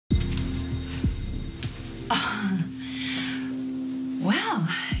Well,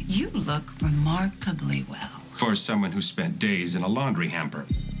 you look remarkably well. For someone who spent days in a laundry hamper.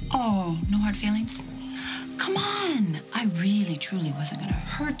 Oh, no hard feelings? Come on. I really, truly wasn't going to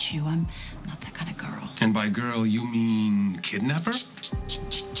hurt you. I'm not that kind of girl. And by girl, you mean kidnapper?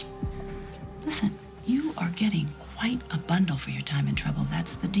 Listen, you are getting quite a bundle for your time in trouble.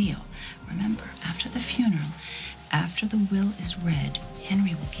 That's the deal. Remember, after the funeral, after the will is read,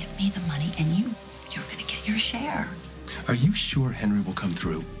 Henry will give me the money, and you're going to get your share. Are you sure Henry will come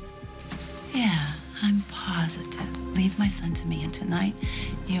through? Yeah, I'm positive. Leave my son to me, and tonight,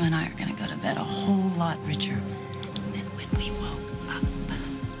 you and I are going to go to bed a whole lot richer than when we woke up.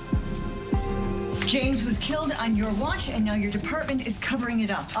 James was killed on your watch, and now your department is covering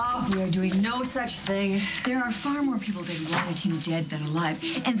it up. Oh, we are doing no such thing. There are far more people that wanted him dead than alive,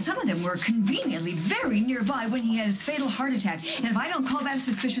 and some of them were conveniently very nearby when he had his fatal heart attack. And if I don't call that a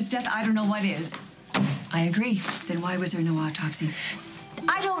suspicious death, I don't know what is. I agree. Then why was there no autopsy?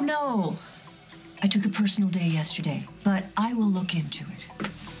 I don't know. I took a personal day yesterday, but I will look into it.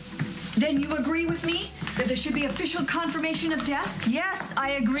 Then you agree with me that there should be official confirmation of death? Yes,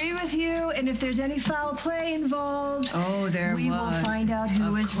 I agree with you, and if there's any foul play involved, we will find out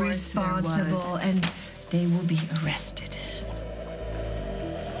who is responsible, and they will be arrested.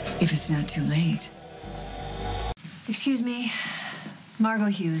 If it's not too late. Excuse me.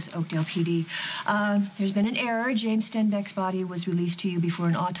 Margot Hughes, Oakdale PD. There's been an error. James Stenbeck's body was released to you before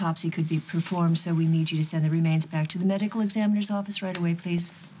an autopsy could be performed, so we need you to send the remains back to the medical examiner's office right away,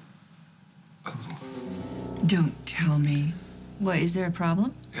 please. Don't tell me. What, is there a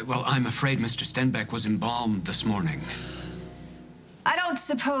problem? Well, I'm afraid Mr. Stenbeck was embalmed this morning. I don't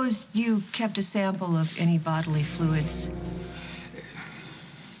suppose you kept a sample of any bodily fluids.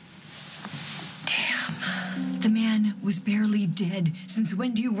 The man was barely dead. Since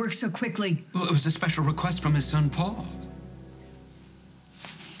when do you work so quickly? Well, it was a special request from his son, Paul.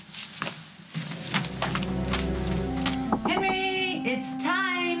 Henry, it's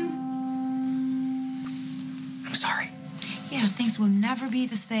time. I'm sorry. Yeah, things will never be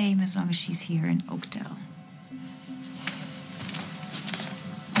the same as long as she's here in Oakdale.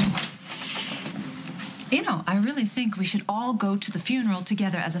 You know, I really think we should all go to the funeral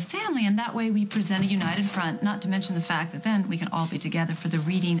together as a family, and that way we present a united front, not to mention the fact that then we can all be together for the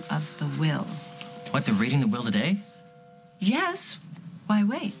reading of the will. What, they're reading the will today? Yes. Why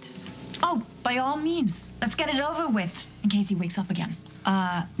wait? Oh, by all means. Let's get it over with, in case he wakes up again.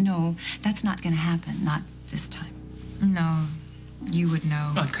 No, that's not going to happen. Not this time. No, you would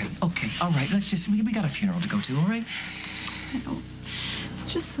know. Okay, all right. We got a funeral to go to, all right? I know.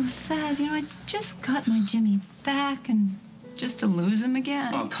 It's just so sad. You know, I just got my Jimmy back, and just to lose him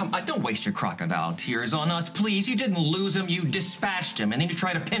again. Oh, come on. Don't waste your crocodile tears on us, please. You didn't lose him. You dispatched him, and then you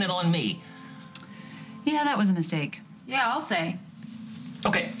try to pin it on me. Yeah, that was a mistake. Yeah, I'll say.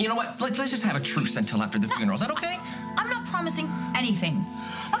 Okay, you know what? Let's just have a truce until after the funeral. Is that okay? I'm not promising anything.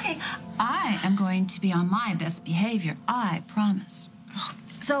 Okay, I am going to be on my best behavior. I promise.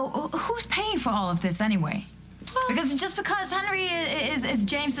 So, who's paying for all of this anyway? Because just because Henry is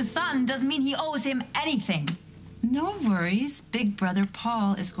James's son doesn't mean he owes him anything. No worries. Big brother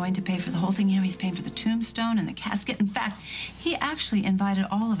Paul is going to pay for the whole thing. You know, he's paying for the tombstone and the casket. In fact, he actually invited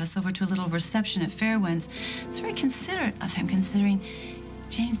all of us over to a little reception at Fairwinds. It's very considerate of him, considering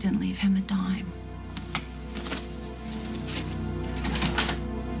James didn't leave him a dime.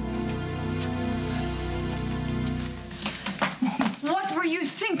 What were you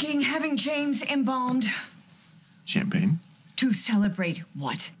thinking, having James embalmed? Champagne? To celebrate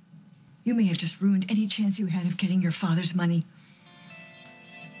what? You may have just ruined any chance you had of getting your father's money.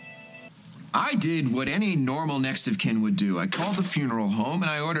 I did what any normal next of kin would do. I called the funeral home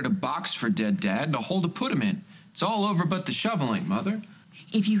and I ordered a box for dead Dad and a hole to put him in. It's all over but the shoveling, Mother.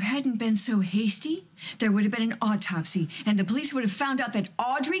 If you hadn't been so hasty, there would have been an autopsy, and the police would have found out that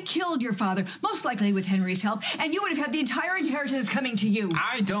Audrey killed your father, most likely with Henry's help, and you would have had the entire inheritance coming to you.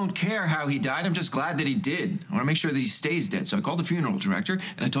 I don't care how he died. I'm just glad that he did. I want to make sure that he stays dead. So I called the funeral director,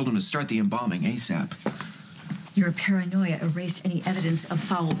 and I told him to start the embalming ASAP. Your paranoia erased any evidence of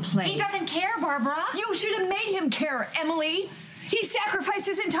foul play. He doesn't care, Barbara. You should have made him care, Emily. He sacrificed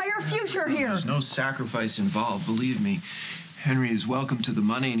his entire future here. There's no sacrifice involved, believe me. Henry is welcome to the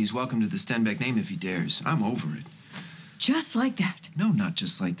money, and he's welcome to the Stenbeck name if he dares. I'm over it. Just like that? No, not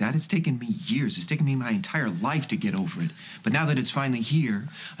just like that. It's taken me years. It's taken me my entire life to get over it. But now that it's finally here,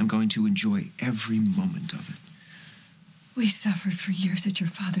 I'm going to enjoy every moment of it. We suffered for years at your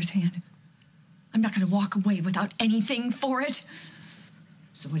father's hand. I'm not going to walk away without anything for it.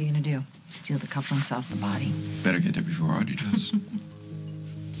 So what are you going to do? Steal the cufflinks off the body? Better get there before Audrey does.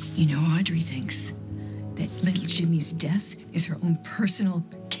 You know, Audrey thinks that little Jimmy's death is her own personal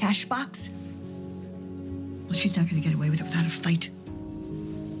cash box? Well, she's not going to get away with it without a fight.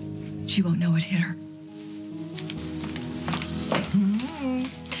 She won't know what hit her.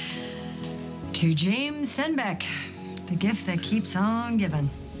 To James Stenbeck, the gift that keeps on giving.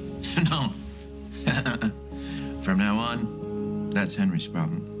 No. From now on, that's Henry's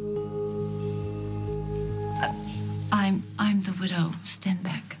problem. I'm the widow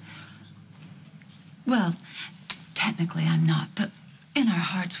Stenbeck. Well, technically I'm not, but in our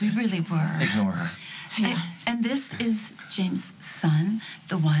hearts we really were. Ignore her. Yeah. And this is James' son,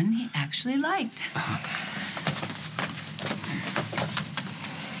 the one he actually liked.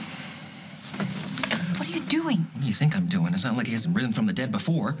 What are you doing? What do you think I'm doing? It's not like he hasn't risen from the dead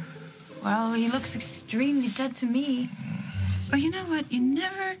before. Well, he looks extremely dead to me. Well, you know what? You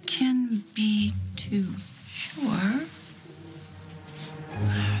never can be too sure.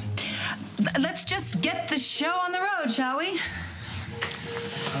 Let's just get the show on the road, shall we?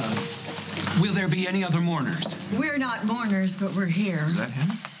 Will there be any other mourners? We're not mourners, but we're here. Is that him?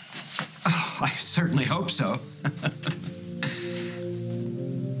 Oh, I certainly hope so.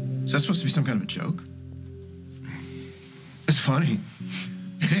 Is that supposed to be some kind of a joke? It's funny.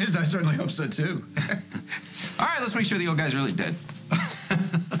 It is. I certainly hope so, too. All right, let's make sure the old guy's really dead.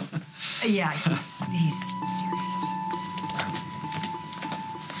 Yeah, he's serious.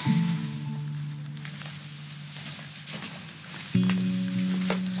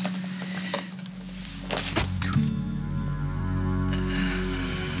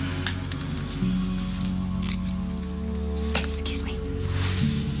 Excuse me.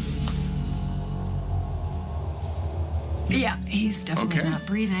 Yeah, he's definitely Okay. not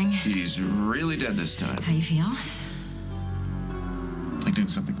breathing. He's really dead this time. How you feel? Like doing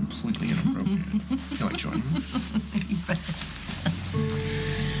something completely inappropriate. You like joining me? You bet.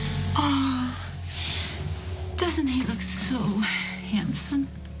 Oh, doesn't he look so handsome?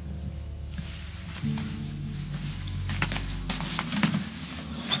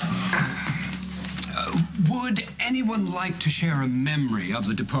 Would anyone like to share a memory of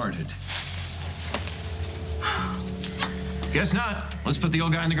the departed? Guess not. Let's put the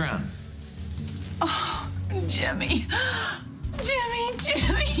old guy in the ground. Oh, Jimmy.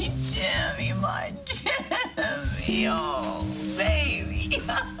 Jimmy, my Jimmy. Oh, baby.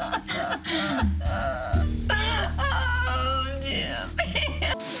 Oh, Jimmy,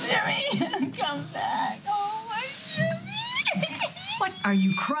 come back. Oh, my Jimmy. What are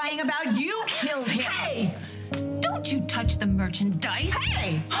you crying about? You killed him. Hey, don't you touch the merchandise.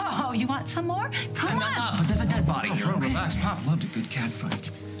 Hey. Oh, you want some more? Come on. But there's a dead body here. Bro, relax. Pop loved a good cat fight.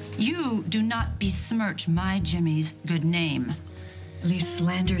 You do not besmirch my Jimmy's good name. At least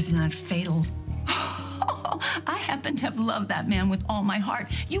slander's not fatal. I happen to have loved that man with all my heart.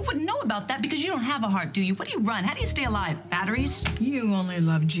 You wouldn't know about that because you don't have a heart, do you? What do you run? How do you stay alive? Batteries? You only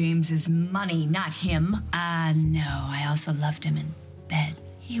love James's money, not him. No, I also loved him in bed.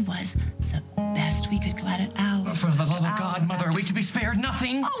 He was the best. We could go at it hours. For the love of God, Mother, are we to be spared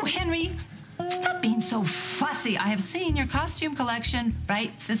nothing? Oh, Henry, stop being so fussy. I have seen your costume collection,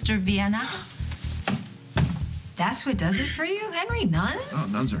 right, Sister Vienna? That's what does it for you, Henry? Nuns? Oh,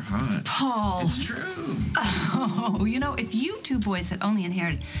 nuns are hot. Paul. It's true. Oh, you know, if you two boys had only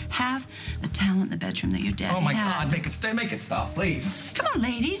inherited half the talent in the bedroom that your dad Oh my had. God, make it stop, please. Come on,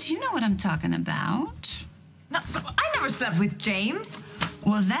 ladies, you know what I'm talking about. No, I never slept with James.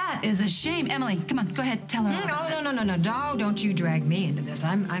 Well, that is a shame. Emily, come on, go ahead, tell her. all about it. No, don't you drag me into this.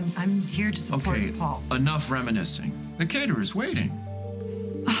 I'm here to support Okay, Paul. enough reminiscing. The caterer's waiting.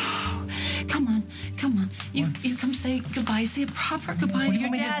 Oh, come on. You come say goodbye. Say a proper goodbye to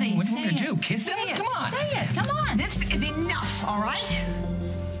your daddy. What do you want me to Say do? it. Kiss him? Say it. Come on. Say it. Come on. This is enough, all right?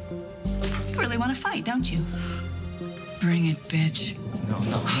 You really want to fight, don't you? Bring it, bitch.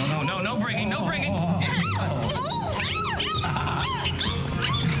 No bringing, no bringing.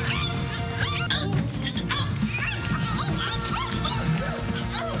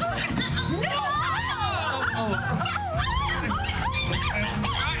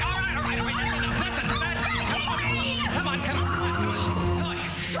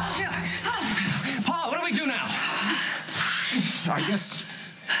 Paul, what do we do now? I guess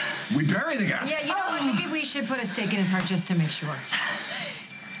we bury the guy. Yeah, you know what? Maybe we should put a stake in his heart just to make sure.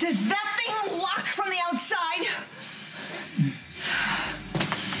 Does that thing lock from the outside?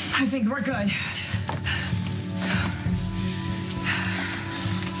 I think we're good.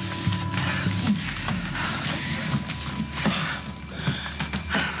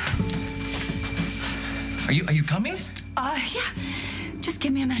 Are you coming? Yeah. Just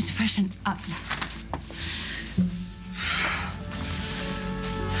give me a minute to freshen up.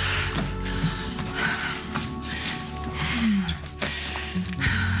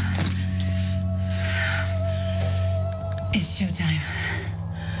 It's showtime.